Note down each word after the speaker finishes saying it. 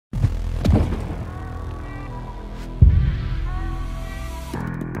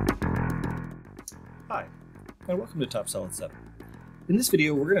Hi, and welcome to TopSolid 7. In this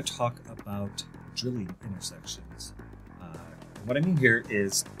video, we're going to talk about drilling intersections. What I mean here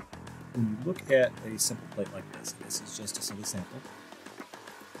is, when you look at a simple plate like this, this is just a silly sample.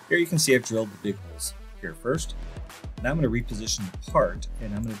 Here you can see I've drilled the big holes here first. Now I'm going to reposition the part,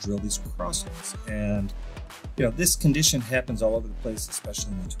 and I'm going to drill these cross holes. And you know, this condition happens all over the place,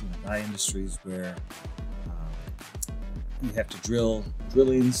 especially in the tool and die industries, where you have to drill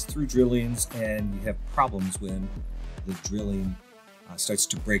drillings through drillings, and you have problems when the drilling starts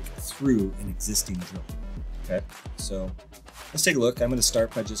to break through an existing drill. Okay, so let's take a look. I'm going to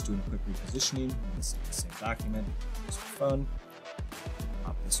start by just doing a quick repositioning. This is the same document, just for fun.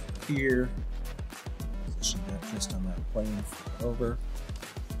 Pop this over here, position that just on that plane, flip it over,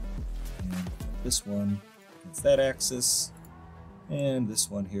 and this one against that axis, and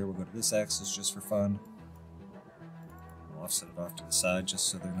this one here, we'll go to this axis just for fun. We'll offset it off to the side just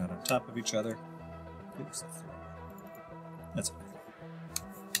so they're not on top of each other. Oops, that's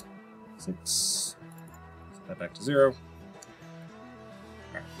okay. 6. Set that back to 0. All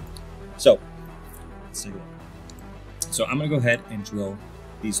right. So let's take a look. So I'm going to go ahead and drill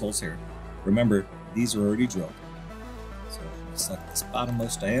these holes here. Remember, these are already drilled. So I'm going to select this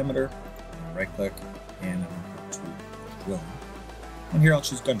bottommost diameter, right click, and I'm going to go to drilling. And here I'll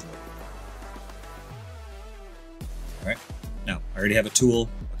choose gun drill. All right. Now I already have a tool,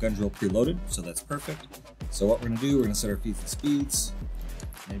 a gun drill preloaded, so that's perfect. So what we're going to do, we're going to set our feeds and speeds.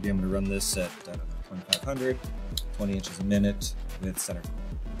 Maybe I'm going to run this at, I don't know, 2500, 20 inches a minute with center.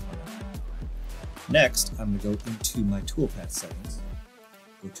 Next, I'm going to go into my toolpath settings,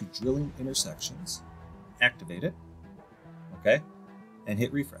 go to drilling intersections, activate it, okay, and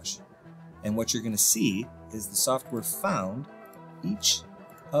hit refresh. And what you're going to see is the software found each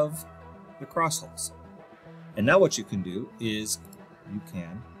of the cross holes. And now what you can do is you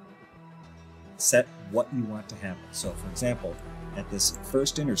can set what you want to happen. So for example, at this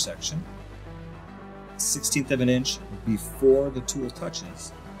first intersection, 1/16 of an inch before the tool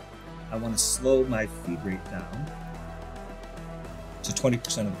touches, I want to slow my feed rate down to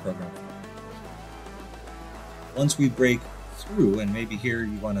 20% of the program. Once we break through, and maybe here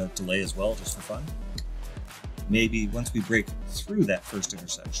you want to delay as well just for fun, maybe once we break through that first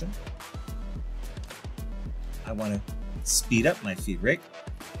intersection, I want to speed up my feed rate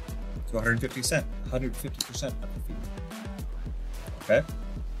to 150% of the feed rate. Okay.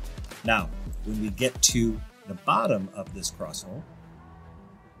 Now, when we get to the bottom of this cross hole,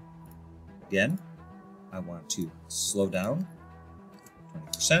 again, I want to slow down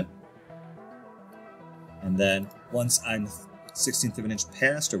 20%. And then once I'm 1/16 of an inch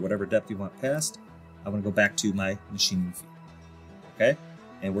past, or whatever depth you want past, I want to go back to my machining feed. Okay?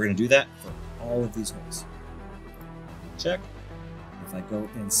 And we're going to do that for all of these holes. Check. If I go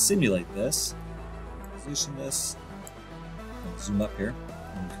and simulate this, position this, and zoom up here,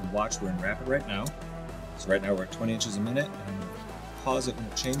 and you can watch we're in rapid right now. So right now we're at 20 inches a minute, and I'm going to pause it when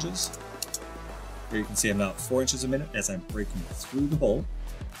it changes. Here you can see I'm now at 4 inches a minute as I'm breaking through the hole.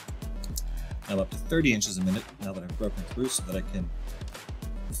 I'm up to 30 inches a minute now that I've broken through, so that I can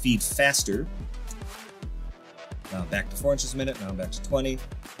feed faster. Now I'm back to 4 inches a minute, now I'm back to 20.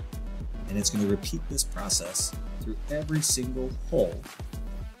 And it's going to repeat this process through every single hole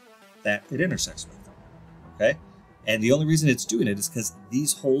that it intersects with. Okay? And the only reason it's doing it is because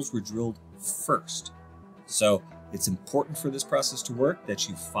these holes were drilled first. So it's important for this process to work that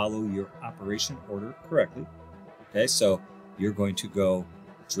you follow your operation order correctly. Okay, so you're going to go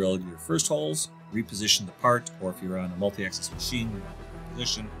drill your first holes, reposition the part, or if you're on a multi-axis machine, you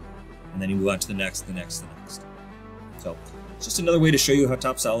reposition, and then you move on to the next, the next, the next. So it's just another way to show you how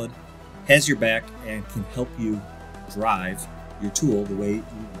TopSolid has your back and can help you drive your tool the way you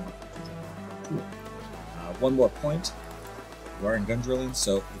want to drive your tool. One more point, you are in gun drilling,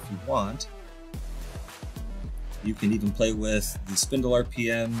 so if you want, you can even play with the spindle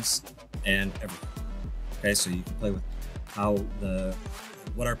RPMs and everything. Okay, so you can play with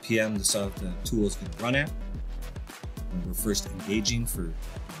what RPM the tool is going to run at when we're first engaging for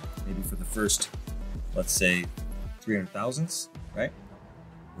maybe for the first, let's say, 300 thousandths, right?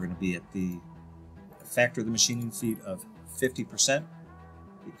 We're going to be at the factor of the machining feed of 50%,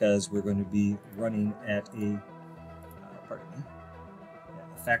 because we're going to be running at a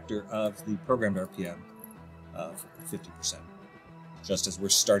factor of the programmed RPM of 50%, just as we're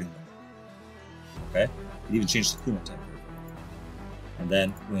starting them. Okay? You can even change the coolant type here. And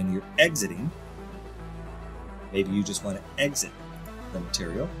then when you're exiting, maybe you just want to exit the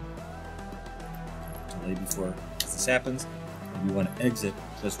material. Delay before this happens. Maybe you want to exit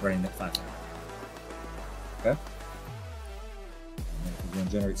just running at 500. Okay? And then if we go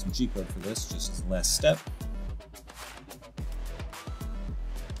generate some G code for this, just as the last step.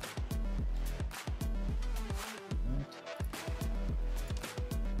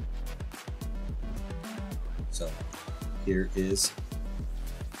 So here is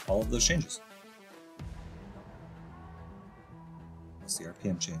all of those changes. That's the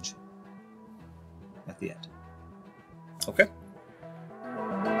RPM change at the end. Okay.